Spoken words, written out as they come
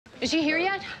Is she here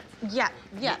yet? Yeah.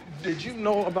 Did you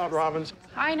know about Robbins?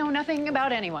 I know nothing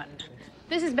about anyone.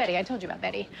 This is Betty. I told you about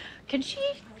Betty. Can she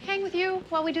hang with you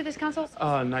while we do this consult?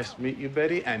 Nice to meet you,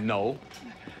 Betty, and no.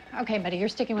 Okay, Betty, you're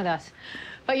sticking with us.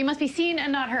 But you must be seen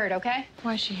and not heard, okay?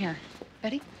 Why is she here?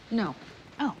 Betty? No.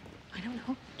 Oh, I don't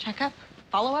know. Check up?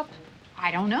 Follow up? I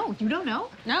don't know. You don't know?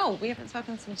 No, we haven't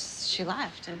spoken since she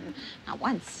left, and not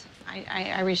once.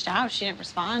 I reached out. She didn't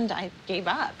respond. I gave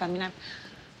up. I mean, I've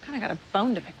kind of got a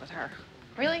bone to pick with her.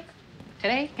 Really?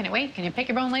 Today? Can it wait? Can you pick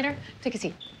your bone later? Take a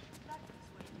seat.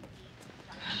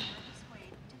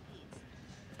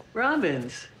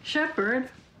 Robbins, Shepard,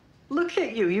 look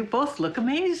at you. You both look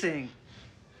amazing.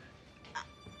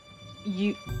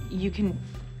 You can...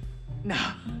 No,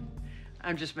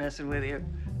 I'm just messing with you.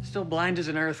 Still blind as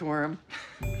an earthworm.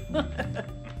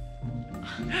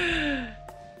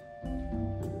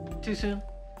 Too soon?